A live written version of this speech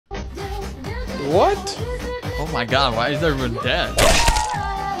What? Oh my god, why is everyone dead?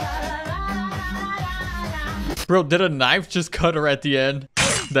 Bro, did a knife just cut her at the end?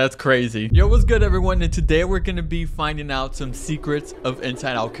 That's crazy. Yo, what's good everyone? And today we're gonna be finding out some secrets of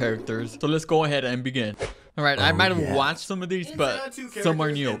Inside Out characters. So let's go ahead and begin. Alright, I might have watched some of these, but some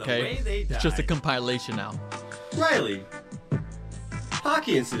are new, okay? It's just a compilation now. Riley.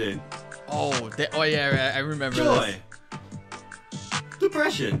 Hockey incident. Oh yeah, I remember Joy. this.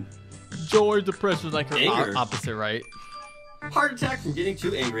 Depression. Joy, depression is like her Anger. opposite, right? Heart attack from getting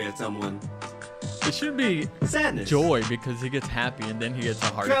too angry at someone. It should be Sadness. Joy because he gets happy and then he gets a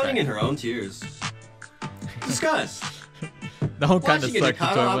heart Drowning in attack. her own tears. Disgust. That one kind of Watching a sucked.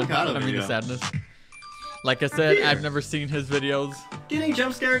 Nikado Avocado I mean, the video. sadness. Like I said, Fear. I've never seen his videos. Getting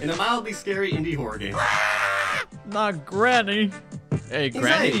jump scared in a mildly scary indie horror game. Not Granny. Hey,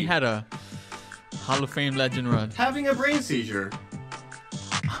 Granny Anxiety. had a Hall of Fame legend run. Having a brain seizure.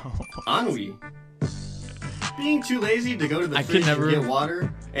 Ennui. Being too lazy to go to the I can fridge never and get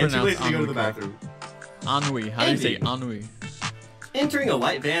water, and too pronounce lazy to go to the ennui bathroom. Ennui. How do you say Envy. ennui? Entering a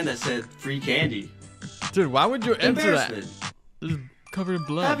white van that said free candy. Dude, why would you enter that? Embarrassment. This is covered in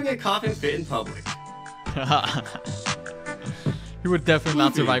blood. Having a coughing fit in public. He would definitely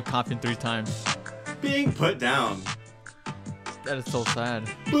not Goofy. survive coughing 3 times. Being put down. That is so sad.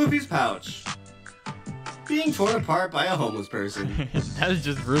 Bluefy's pouch. Being torn apart by a homeless person. That is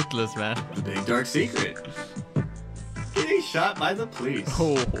just ruthless, man. The big dark secret. Getting shot by the police.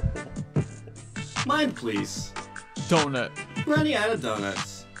 Oh, Mind police. donut. Running out of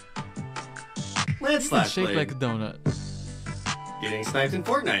donuts. You can Landslash shake blade. like a donut. Getting sniped in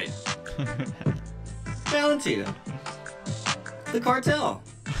Fortnite. Valentina. The cartel.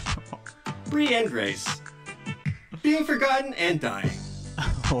 Bree and Grace. Being forgotten and dying.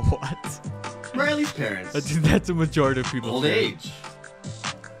 What? Riley's I parents. think that's a majority of people. Old age.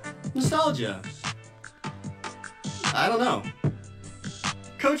 Nostalgia. I don't know.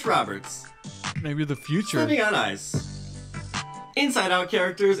 Coach Roberts. Maybe the future. Swimming on ice. Inside Out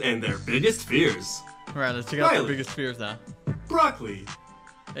characters and their biggest fears. Alright, let's check out the Riley. biggest fears now. Broccoli.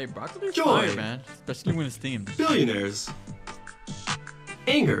 Hey, broccoli's Joy. fire, man. Especially when it's steamed. Billionaires.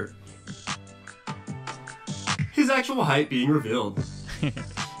 Anger. His actual height being revealed.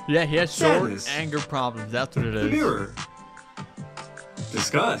 Yeah, he has short Sadness. anger problems. That's what it The is. mirror.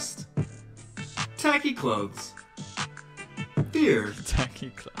 Disgust. Tacky clothes. Fear. Tacky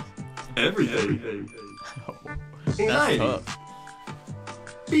clown. Everything. That's Anxiety. tough.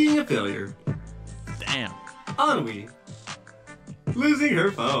 Being a failure. Damn. Ennui. Losing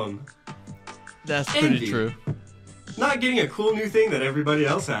her phone. That's pretty Envy. true. Not getting a cool new thing that everybody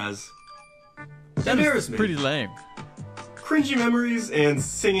else has. That is Embarrassment. pretty lame. Cringy memories and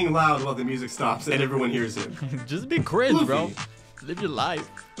singing loud while the music stops and everyone hears him. Just be cringe, bro. Luffy. Live your life.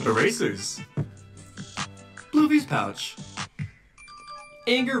 Erasers. Bluefy's pouch.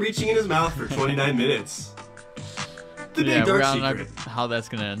 Anger reaching in his mouth for 29 minutes. The Yeah, big dark we're on secret. how that's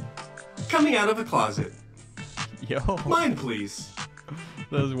gonna end. Coming out of a closet. Yo, Mind police.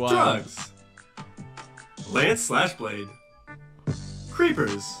 that was wild. Drugs. Lance Slashblade.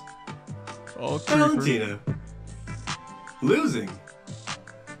 Creepers. Oh, creeper. Valentina. Losing.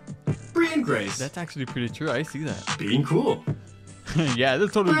 Bree and Grace. That's actually pretty true. I see that. Being cool. Yeah,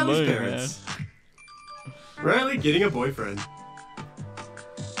 that's totally Riley's lame, man. parents. Riley getting a boyfriend.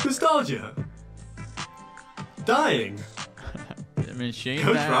 Nostalgia. Dying. I mean, she ain't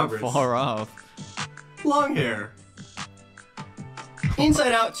Coach that Roberts. far off. Long hair.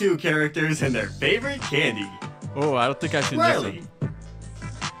 Inside Out 2 characters and their favorite candy. Oh, I don't think I've seen this Riley. one.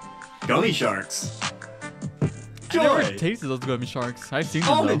 Gummy sharks. I never Joy. tasted those gummy sharks. I've seen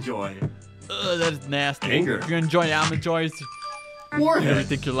them Almond though. Joy. Ugh, that is nasty. Anger. If you enjoy almond joys, you Warhead.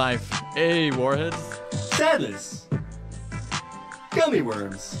 rethink your life. Hey, warheads. Sadness. Gummy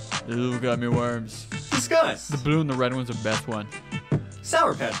worms. Ooh, gummy worms. Disgust. The blue and the red one's the best one.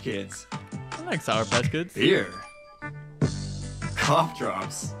 Sour Patch Kids. I like Sour Patch Kids. Fear. Cough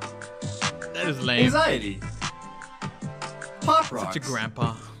drops. That is lame. Anxiety. Pop rocks. Such a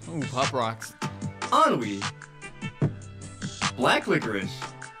grandpa. Ooh, Pop Rocks. Ennui. Black licorice.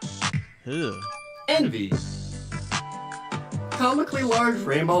 Ew. Envy. Comically large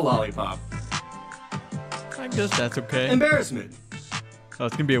rainbow lollipop. I guess that's okay. Embarrassment. Oh,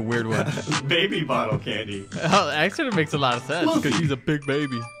 it's gonna be a weird one. Baby bottle candy. Oh, actually, it makes a lot of sense because Luffy. he's a big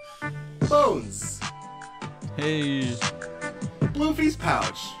baby. Bones. Hey. Bluefy's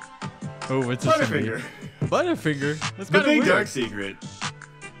pouch. Oh, what's this gonna be? Butterfinger. Butterfinger. That's The kind of big weird. dark secret.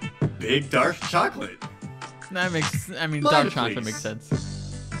 Big dark chocolate. That makes. I mean, Line, dark chocolate please. makes sense.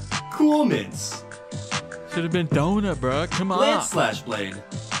 Cool mints. Should have been donut, bro. Come on. Lance Slashblade.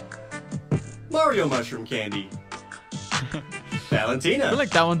 Mario mushroom candy. Valentina. I feel like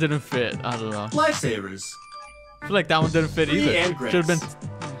that one didn't fit. I don't know. Lifesavers. I feel like that one didn't fit Free either. and Grace. Should have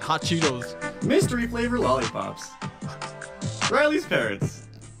been hot Cheetos. Mystery flavor lollipops. Riley's parents.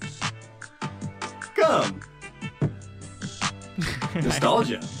 Gum.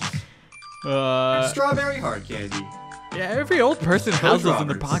 Nostalgia. Strawberry hard candy. Yeah, every old person has Coach those in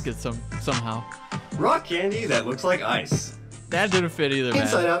their Roberts. pocket somehow. Rock candy that looks like ice. That didn't fit either, man.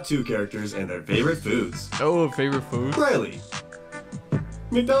 Inside Out 2 characters and their favorite foods. Oh, favorite food? Riley.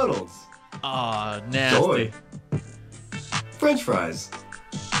 McDonald's. Ah, nasty. Joy. French fries.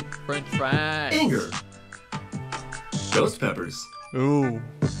 French fries. Anger. Ghost peppers. Ooh.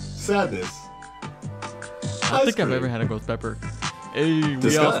 Sadness. I don't think I've ever had a ghost pepper. Hey, we all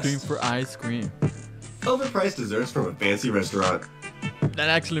Disgust. scream for ice cream. Overpriced desserts from a fancy restaurant. That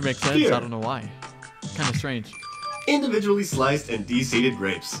actually makes sense. Fear. I don't know why. Kind of strange. Individually sliced and de-seeded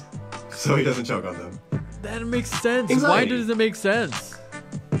grapes. So he doesn't choke on them. That makes sense. Anxiety. Why does it make sense?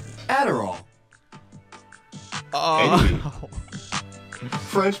 Adderall. Oh.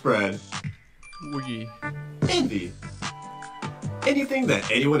 French bread. Wiggy. Envy. Anything that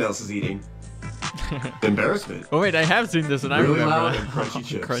anyone else is eating. Embarrassment. Oh wait, I have seen this and I Really remember loud that. and crunchy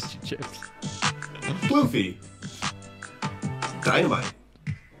chips. Crunchy chips. Floofy. Dynamite.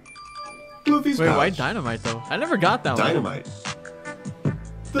 Floofy's Wait, pouch. why dynamite though? I never got that one. Dynamite. The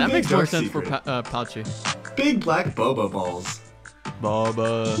That Big makes more Dark sense Secret. for Pouchy. Big black boba balls.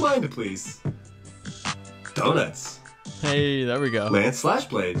 Baba. Mind please. Donuts. Hey, there we go. Lance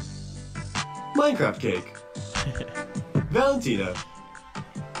Slashblade. Minecraft cake. Valentina.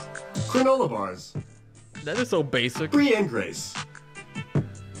 Granola bars. That is so basic. Brie and Grace.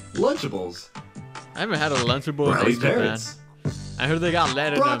 Lunchables. I haven't had a Lunchable in Riley's ages, man. parents. I heard they got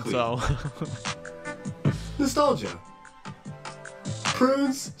lead in them, Broccoli. so. Nostalgia.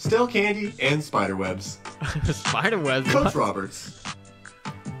 Prunes, stale candy, and spider webs. Spiderwebs. Coach what? Roberts.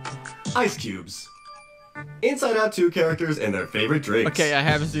 Ice cubes. Inside Out 2 characters and their favorite drinks. Okay, I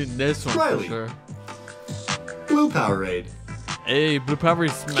haven't seen this one Riley. for sure. Blue Powerade. Hey, Blue Power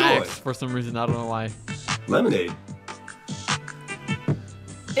smacks Joy. for some reason. I don't know why. Lemonade.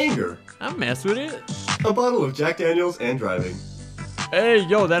 Anger. I mess with it. A bottle of Jack Daniels and driving. Hey,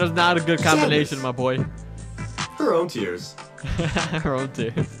 yo, that is not a good combination, Sadness. my boy. Her own tears. Her own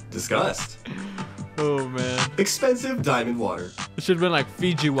tears. Disgust. Oh man, Expensive diamond water. it should have been like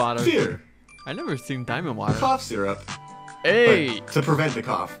Fiji water. Fear. I never seen diamond water. Cough syrup. Hey. But to prevent the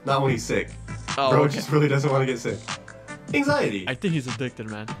cough, not when he's sick. Oh, Bro okay. just really doesn't want to get sick. Anxiety. I think he's addicted,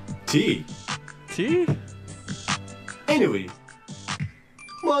 man. Tea. Tea? Ennui.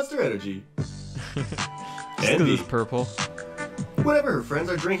 Monster Energy. Just 'cause Envy. it's purple. Whatever her friends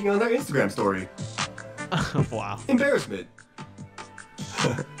are drinking on their Instagram story. Wow. Embarrassment.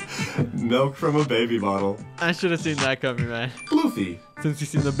 Milk from a baby bottle. I should have seen that coming, man. Bloofy. Since you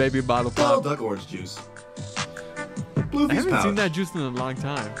seen the baby bottle Donald pop. Duck orange juice. I Bloofy's haven't pouch. seen that juice in a long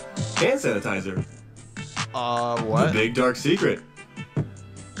time. Hand sanitizer. The What? Big Dark Secret.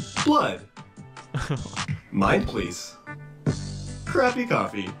 Blood. Mind please. Crappy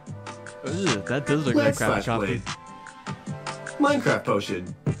coffee. Ugh, that does look like Lead crappy slash coffee. blade. Minecraft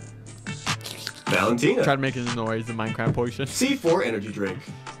potion. Valentina. Tried making the noise, the Minecraft potion. C4 energy drink.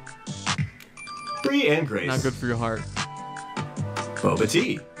 Brie and Grace. Not good for your heart. Boba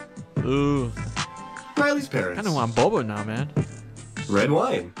tea. Ooh. Riley's I parents. kind of want boba now, man. Red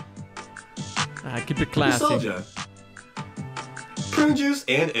wine. Keep it classy. Nostalgia. Prune juice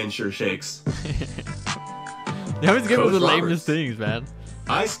and Ensure shakes. They always give us Coach the Roberts. lamest things, man.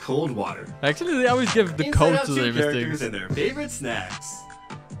 Ice cold water. Actually, they always give the Inside coach Out the 2 lamest characters things. and their favorite snacks.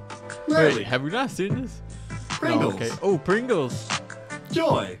 Wait, Riley. have we not seen this? Pringles. No, okay. Oh, Pringles.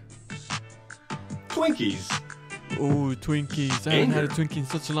 Joy. Twinkies. Ooh, Twinkies. I haven't had a Anger. Twinkie in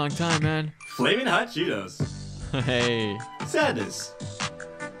such a long time, man. Flamin' Hot Cheetos. Hey. Sadness.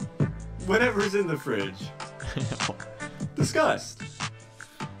 Whatever's in the fridge. Disgust.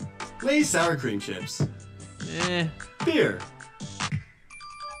 Lay's sour cream chips. Eh. Beer.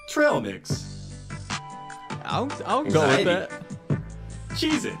 Trail mix. I'll go with Anxiety. that.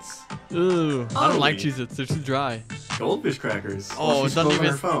 Cheez-Its. Ooh, I don't like Oddly. Cheez-Its. They're too dry. Goldfish crackers. Oh, While she don't scrolls on even-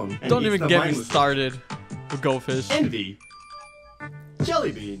 her phone and Don't eats even the get me mindless- started with goldfish. Envy.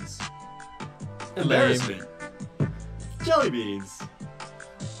 Jelly beans. Embarrassment. Jelly beans.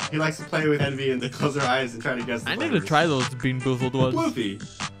 He likes to play with Envy and to close her eyes and try to guess the I need to flavors. try those Bean Boozled ones. Bloofy.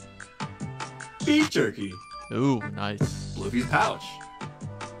 Beef jerky. Ooh, nice. Bloofy's pouch.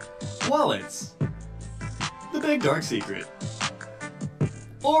 Wallets. The Big Dark Secret.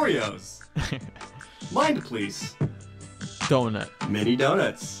 Oreos. Mind Police. Donut. Mini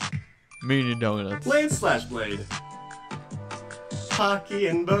donuts. Mini donuts. Lane Slash Blade. Pocky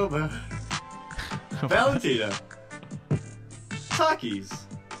and Boba. Valentina. Takis.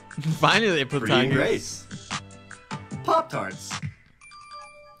 Finally they put Free and Takis. Grace. Pop-Tarts.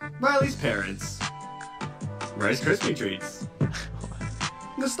 Riley's parents. Rice Krispie Treats.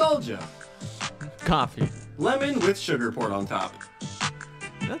 Nostalgia. Coffee. Lemon with sugar poured on top.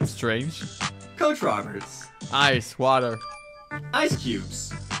 That's strange. Coach Roberts. Ice, water, Ice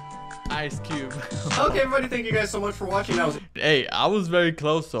Cubes. ice cube. Okay, everybody, thank you guys so much for watching. That was Hey, I was very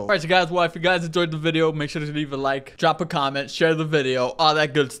close though. Alright, so guys, well, if you guys enjoyed the video, make sure to leave a like, drop a comment, share the video, all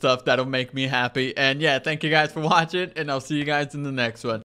that good stuff. That'll make me happy. And yeah, thank you guys for watching, and I'll see you guys in the next one.